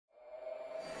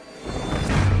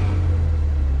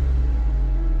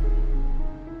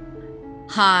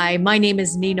Hi, my name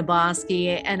is Nina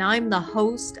Bosky, and I'm the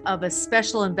host of a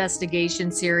special investigation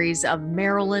series of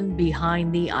Marilyn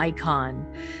Behind the Icon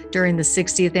during the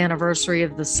 60th anniversary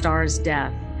of the star's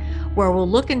death, where we'll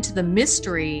look into the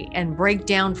mystery and break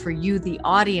down for you, the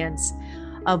audience,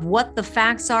 of what the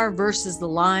facts are versus the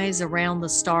lies around the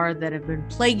star that have been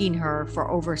plaguing her for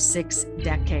over 6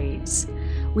 decades.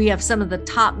 We have some of the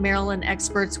top Marilyn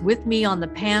experts with me on the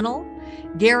panel.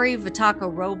 Gary Vitaco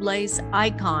Robles,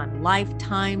 icon,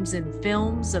 lifetimes and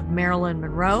films of Marilyn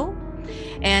Monroe,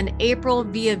 and April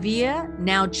Villavilla,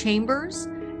 now Chambers,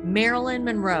 Marilyn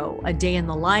Monroe, A Day in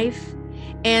the Life,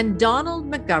 and Donald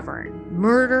McGovern,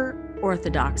 Murder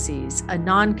Orthodoxies, a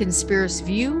non-conspiracy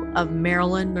view of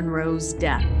Marilyn Monroe's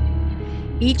death.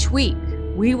 Each week,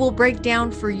 we will break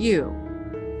down for you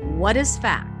what is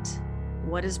fact,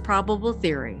 what is probable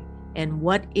theory, and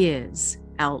what is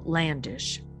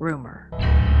outlandish rumor.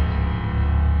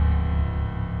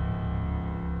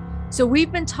 So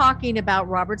we've been talking about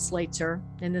Robert Schweitzer.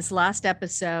 In this last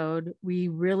episode, we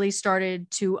really started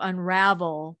to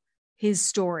unravel his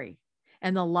story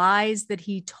and the lies that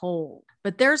he told.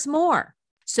 But there's more.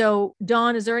 So,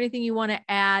 Dawn, is there anything you want to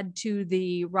add to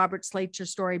the Robert Schweitzer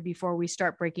story before we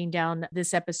start breaking down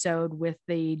this episode with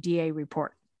the DA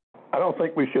report? I don't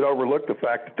think we should overlook the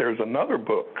fact that there's another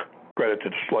book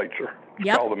credited to Schweitzer.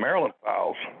 It's called The Marilyn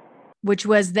Files, which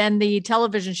was then the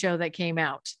television show that came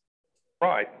out.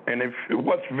 Right. And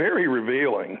what's very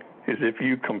revealing is if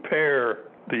you compare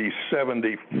the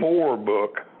 74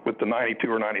 book with the 92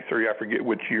 or 93, I forget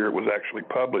which year it was actually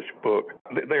published, book,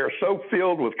 they are so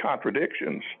filled with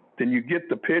contradictions, then you get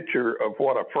the picture of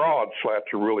what a fraud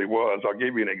Schweitzer really was. I'll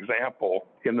give you an example.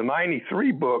 In the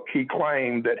 93 book, he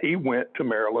claimed that he went to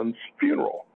Marilyn's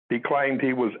funeral. He claimed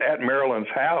he was at Marilyn's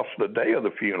house the day of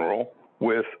the funeral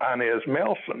with Inez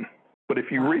Melson. But if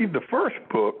you read the first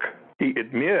book, he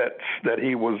admits that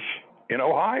he was in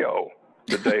Ohio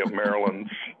the day of Marilyn's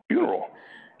funeral.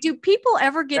 Do people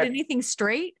ever get anything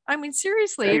straight? I mean,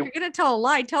 seriously, if you're going to tell a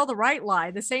lie, tell the right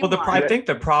lie, the same lie. I think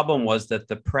the problem was that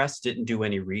the press didn't do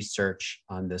any research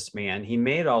on this man. He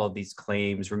made all of these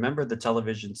claims. Remember the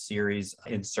television series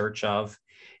In Search Of?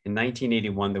 In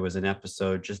 1981, there was an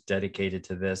episode just dedicated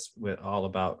to this, with all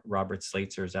about Robert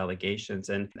Schweitzer's allegations.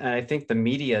 And I think the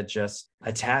media just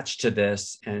attached to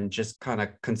this and just kind of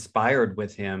conspired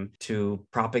with him to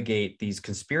propagate these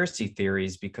conspiracy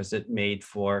theories because it made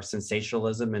for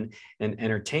sensationalism and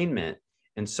entertainment.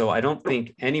 And so I don't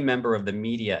think any member of the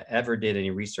media ever did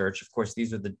any research. Of course,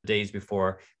 these are the days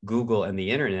before Google and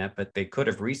the internet, but they could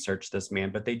have researched this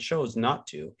man, but they chose not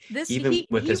to,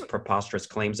 with his preposterous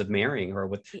claims of marrying her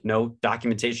with no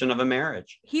documentation of a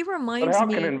marriage. He reminds me. But how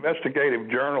can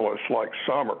investigative journalists like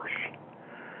Summers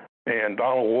and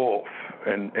Donald Wolfe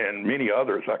and many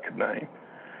others I could name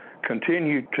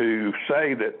continue to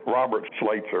say that Robert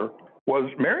Schweitzer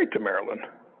was married to Marilyn?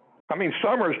 I mean,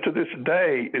 Summers to this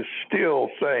day is still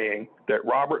saying that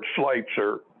Robert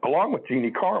Schweitzer, along with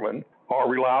Jeannie Carman, are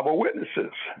reliable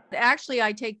witnesses. Actually,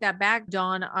 I take that back,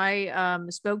 Don. I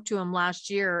spoke to him last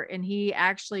year, and he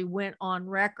actually went on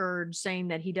record saying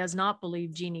that he does not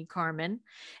believe Jeannie Carman.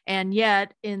 And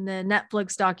yet, in the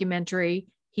Netflix documentary,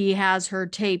 he has her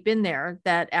tape in there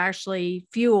that actually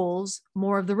fuels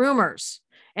more of the rumors.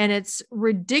 And it's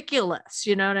ridiculous,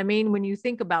 you know what I mean, when you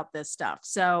think about this stuff.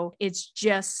 So it's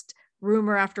just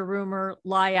rumor after rumor,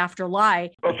 lie after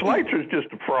lie. Well, Schweitzer's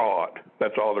just a fraud.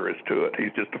 That's all there is to it.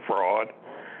 He's just a fraud.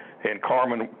 And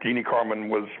Jeannie Carman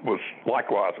was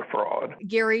likewise a fraud.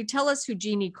 Gary, tell us who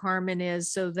Jeannie Carman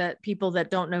is so that people that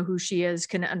don't know who she is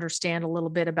can understand a little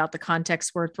bit about the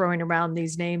context we're throwing around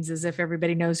these names as if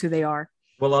everybody knows who they are.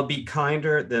 Well, I'll be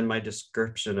kinder than my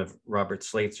description of Robert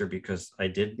Schweitzer because I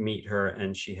did meet her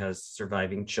and she has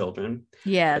surviving children.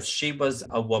 Yes. But she was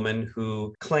a woman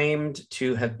who claimed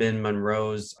to have been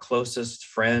Monroe's closest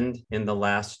friend in the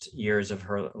last years of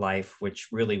her life, which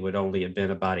really would only have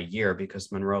been about a year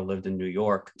because Monroe lived in New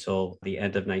York until the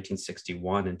end of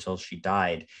 1961, until she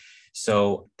died.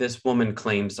 So this woman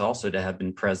claims also to have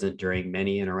been present during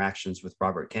many interactions with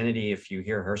Robert Kennedy. If you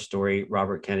hear her story,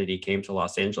 Robert Kennedy came to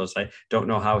Los Angeles. I don't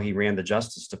know how he ran the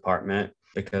Justice Department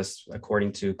because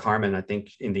according to Carman, I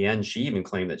think in the end, she even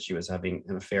claimed that she was having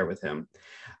an affair with him.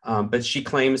 But she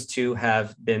claims to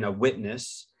have been a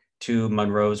witness to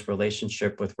Monroe's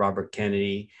relationship with Robert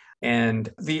Kennedy. And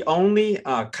the only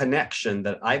connection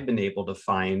that I've been able to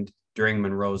find during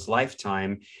Monroe's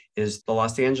lifetime is the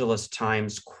Los Angeles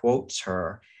Times quotes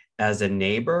her as a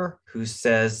neighbor who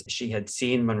says she had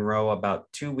seen Monroe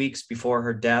about 2 weeks before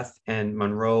her death, and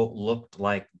Monroe looked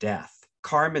like death.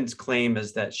 Carmen's claim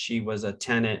is that she was a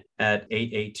tenant at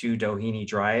 882 Doheny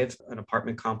Drive, an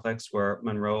apartment complex where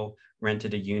Monroe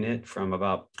rented a unit from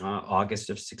about August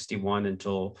of 61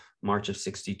 until March of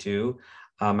 62.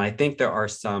 I think there are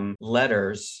some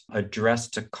letters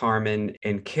addressed to Carmen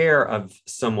in care of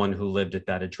someone who lived at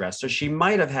that address. So she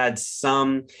might have had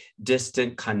some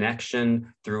distant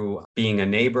connection through being a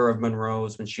neighbor of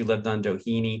Monroe's when she lived on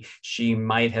Doheny. She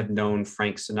might have known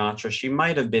Frank Sinatra. She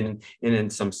might have been in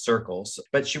some circles,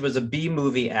 but she was a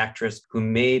B-movie actress who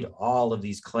made all of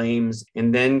these claims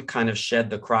and then kind of shed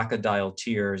the crocodile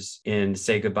tears in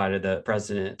Say Goodbye to the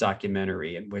President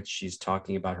documentary, in which she's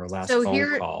talking about her last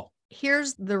phone call.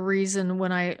 Here's the reason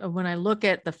when I look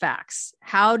at the facts.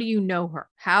 How do you know her?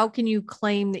 How can you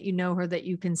claim that you know her, that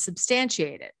you can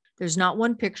substantiate it? There's not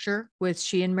one picture with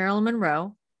she and Marilyn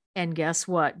Monroe. And guess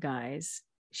what, guys?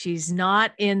 She's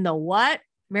not in the what?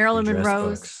 Marilyn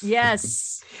Monroe's. Books.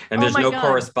 Yes. And there's no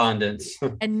correspondence.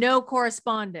 And no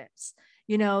correspondence.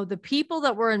 You know, the people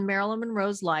that were in Marilyn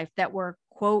Monroe's life that were,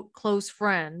 quote, close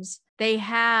friends, they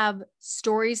have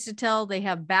stories to tell. They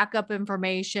have backup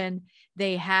information.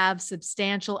 They have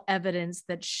substantial evidence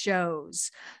that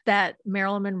shows that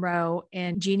Marilyn Monroe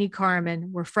and Jeannie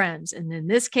Carmen were friends. And in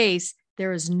this case,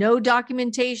 there is no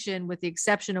documentation, with the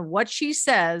exception of what she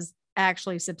says,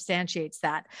 actually substantiates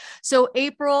that. So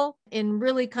April, in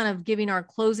really kind of giving our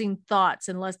closing thoughts,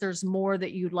 unless there's more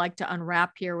that you'd like to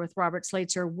unwrap here with Robert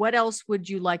Schweitzer, what else would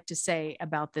you like to say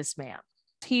about this man?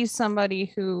 He's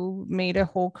somebody who made a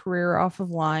whole career off of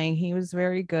lying. He was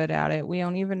very good at it. We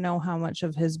don't even know how much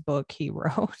of his book he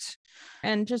wrote.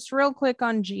 And just real quick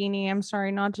on Jeannie, I'm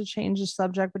sorry not to change the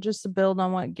subject, but just to build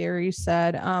on what Gary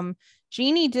said.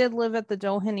 Jeannie did live at the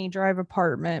Doheny Drive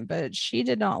apartment, but she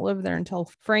did not live there until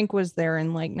Frank was there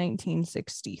in like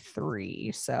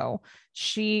 1963. So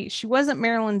she wasn't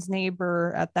Marilyn's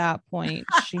neighbor at that point.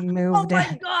 She moved in. Oh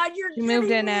my God, she moved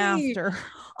in after.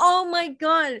 Oh my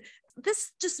God.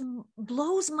 This just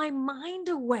blows my mind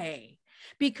away,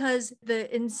 because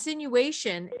the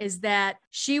insinuation is that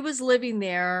she was living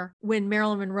there when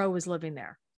Marilyn Monroe was living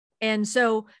there. And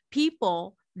so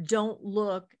people don't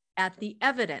look at the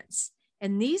evidence.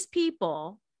 And these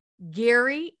people,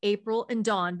 Gary, April, and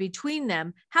Dawn, between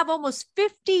them, have almost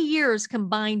 50 years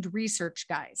combined research,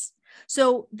 guys.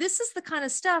 So this is the kind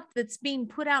of stuff that's being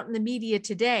put out in the media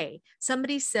today.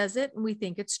 Somebody says it and we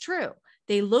think it's true.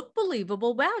 They look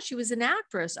believable. Wow, she was an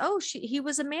actress. Oh, he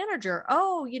was a manager.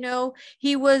 Oh,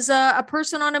 he was a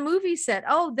person on a movie set.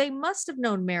 Oh, they must have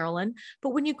known Marilyn.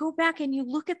 But when you go back and you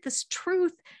look at this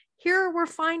truth, here we're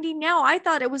finding now, I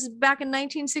thought it was back in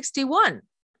 1961.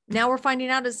 Now we're finding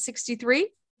out it's 63.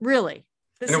 Really?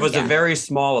 And it was a very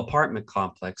small apartment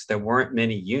complex. There weren't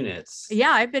many units.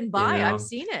 Yeah, I've been by. I've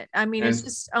seen it. I mean, it's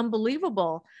just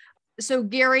unbelievable. So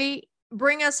Gary,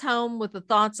 bring us home with the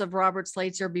thoughts of Robert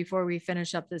Schweitzer before we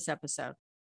finish up this episode.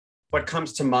 What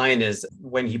comes to mind is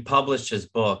when he published his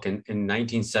book in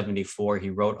 1974, he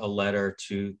wrote a letter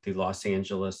to the Los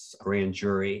Angeles grand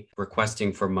jury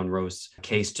requesting for Monroe's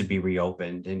case to be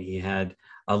reopened. And he had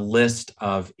a list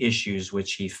of issues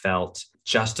which he felt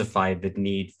justified the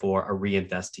need for a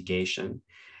reinvestigation.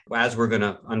 As we're going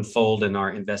to unfold in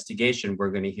our investigation,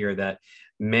 we're going to hear that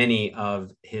many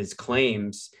of his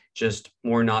claims just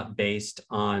were not based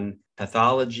on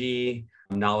pathology,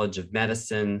 knowledge of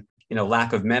medicine,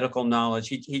 lack of medical knowledge.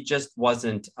 He just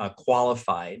wasn't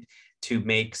qualified to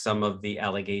make some of the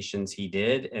allegations he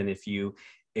did. And if you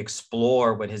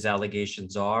explore what his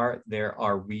allegations are, there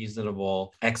are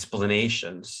reasonable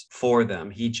explanations for them.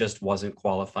 He just wasn't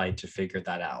qualified to figure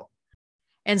that out.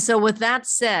 And so with that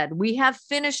said, we have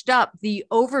finished up the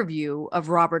overview of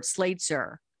Robert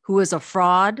Schweitzer, who is a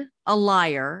fraud, a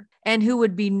liar, and who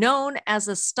would be known as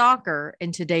a stalker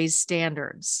in today's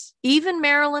standards. Even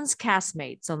Marilyn's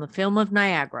castmates on the film of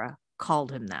Niagara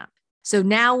called him that. So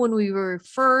now when we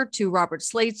refer to Robert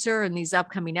Schweitzer in these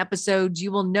upcoming episodes,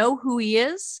 you will know who he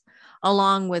is,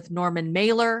 along with Norman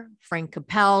Mailer, Frank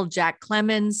Capel, Jack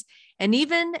Clemens, and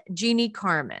even Jeannie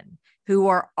Carmen, who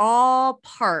are all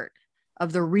part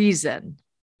of the reason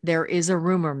there is a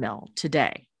rumor mill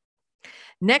today.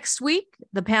 Next week,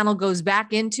 the panel goes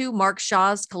back into Mark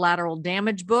Shaw's Collateral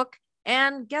Damage book.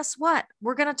 And guess what?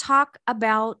 We're going to talk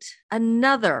about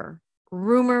another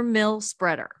rumor mill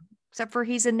spreader, except for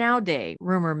he's a nowadays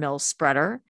rumor mill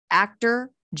spreader,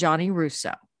 actor Johnny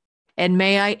Russo. And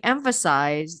may I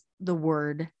emphasize the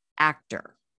word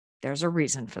actor. There's a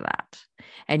reason for that.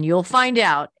 And you'll find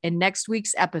out in next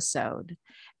week's episode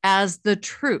as the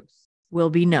truth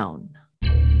will be known.